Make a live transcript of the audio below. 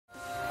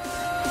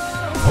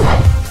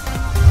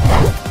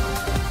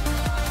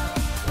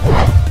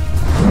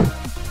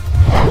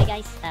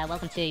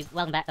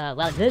welcome back,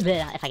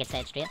 if I can say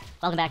it straight,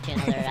 welcome back to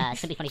another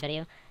Simply Funny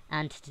video,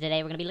 and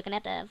today we're going to be looking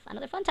at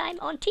another fun time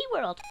on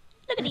Teeworld.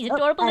 Look at these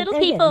adorable little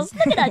people,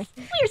 look at us,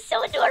 we're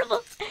so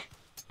adorable.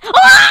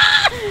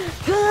 Ah!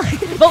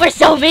 But we're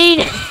so mean.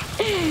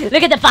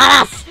 Look at the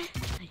badass.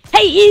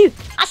 Hey you,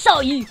 I saw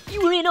you,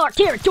 you were in our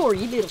territory,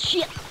 you little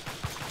shit.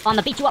 I'm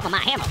gonna beat you up with my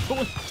hammer,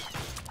 fool.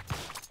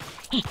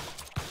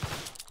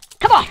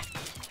 Come on,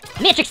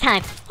 Matrix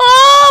time.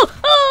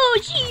 Oh,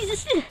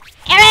 Jesus.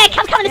 Eric,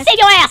 I'm coming to save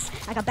your ass!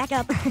 I got back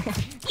up.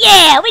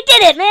 Yeah, we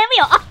did it, man! We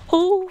are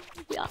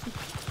awesome.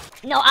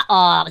 No,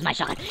 oh, that was my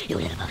shot. You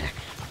little bugger.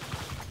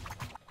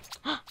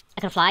 I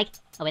got a flag.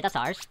 Oh, wait, that's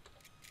ours.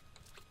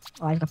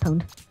 Oh, I just got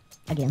pwned.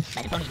 Again.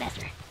 By the pony's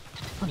master.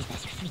 Pony's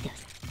master, what he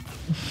does.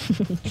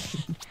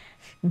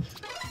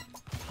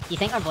 Do you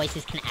think our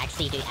voices can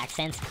actually do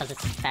accents? Because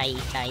it's very,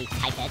 very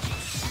high-pitched.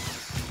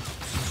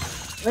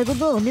 Let's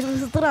go,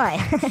 let's try.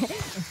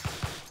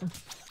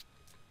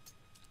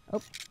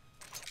 Oh.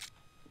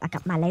 I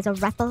got my laser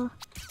rifle.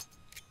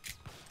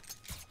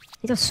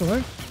 He's a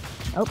sword.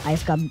 Oh, I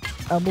just got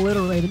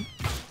obliterated.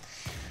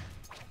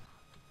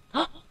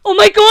 Oh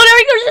my god,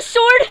 Eric, there's a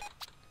sword!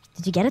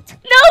 Did you get it?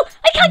 No!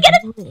 I can't get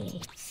it!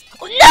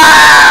 Oh,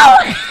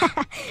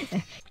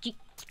 no!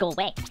 Go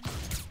away.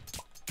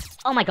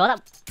 Oh my god,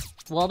 that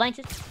wall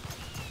bounces.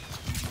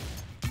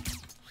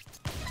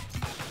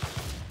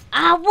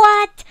 Ah,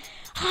 what?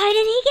 How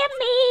did he get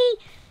me?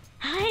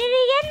 How did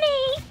he get me?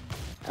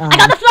 I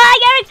got the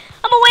flag, Eric!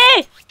 I'm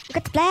away! You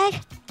got the flag?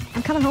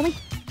 I'm coming, homie.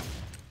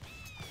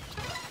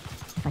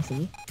 If I see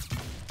you.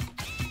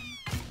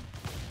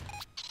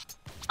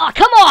 Oh,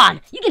 come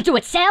on! You can do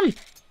it, Sam!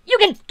 You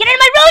can get in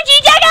my road, you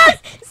jackals!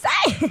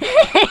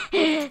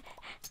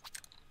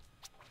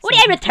 Would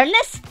I return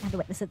this? I have to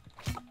witness it.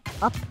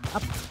 Up.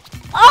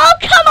 Oh,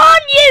 come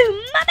on,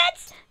 you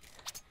muppets!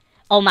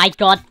 Oh my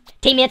god.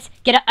 Teammates,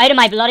 get out of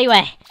my bloody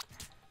way.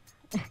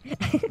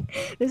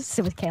 This is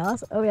so much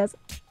chaos. Oh, yes.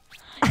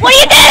 What are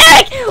you doing,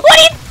 Eric? What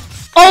are you...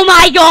 Oh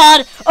my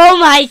god! Oh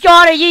my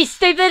god, are you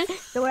stupid?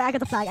 Don't worry, I got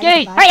the flag.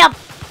 Dude, hurry up!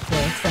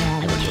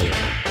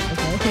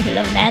 Okay.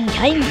 Love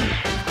mankind.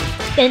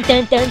 Dun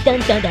dun dun dun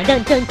dun dun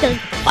dun dun dun.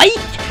 Fight!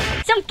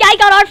 Some guy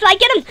got our flag.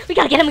 Get him! We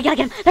gotta get him.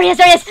 There he is.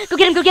 Go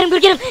get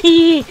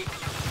him.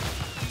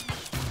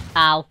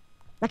 Ow.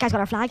 That guy's got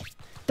our flag.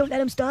 Don't let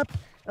him stop.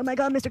 Oh my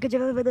god, mister, could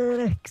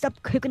you stop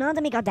hooking on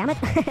to me? God damn it.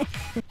 I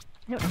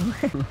don't know.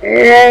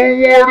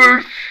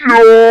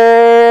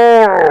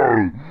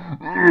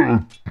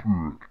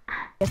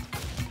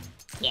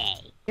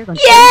 Yay.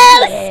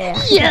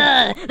 Yes!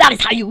 Yeah! That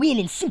is how you win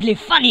in Simply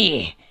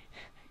Funny!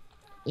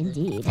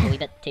 Indeed. A wee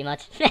bit too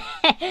much.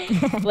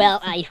 Well,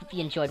 I hope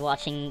you enjoyed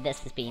watching. This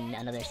has been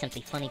another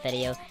Simply Funny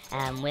video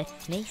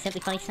with me,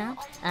 Simply Funny Sam,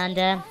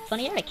 and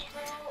Funny Eric.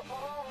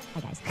 Hi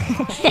guys.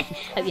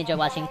 Hope you enjoyed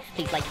watching.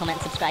 Please like, comment,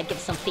 subscribe, give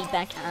us some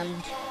feedback,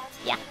 and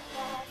yeah.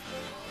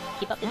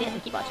 Keep up to date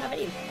and keep watching our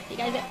videos. See you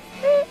guys later.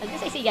 I was gonna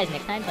say see you guys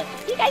next time, but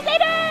see you guys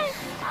later!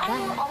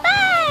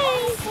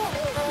 Bye!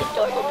 You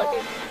adorable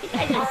buggers. You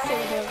guys are so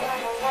adorable.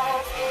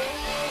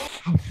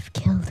 I've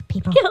killed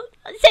people.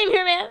 Same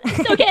here, man.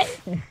 It's okay.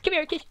 Come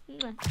here, kiss.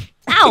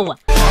 Ow!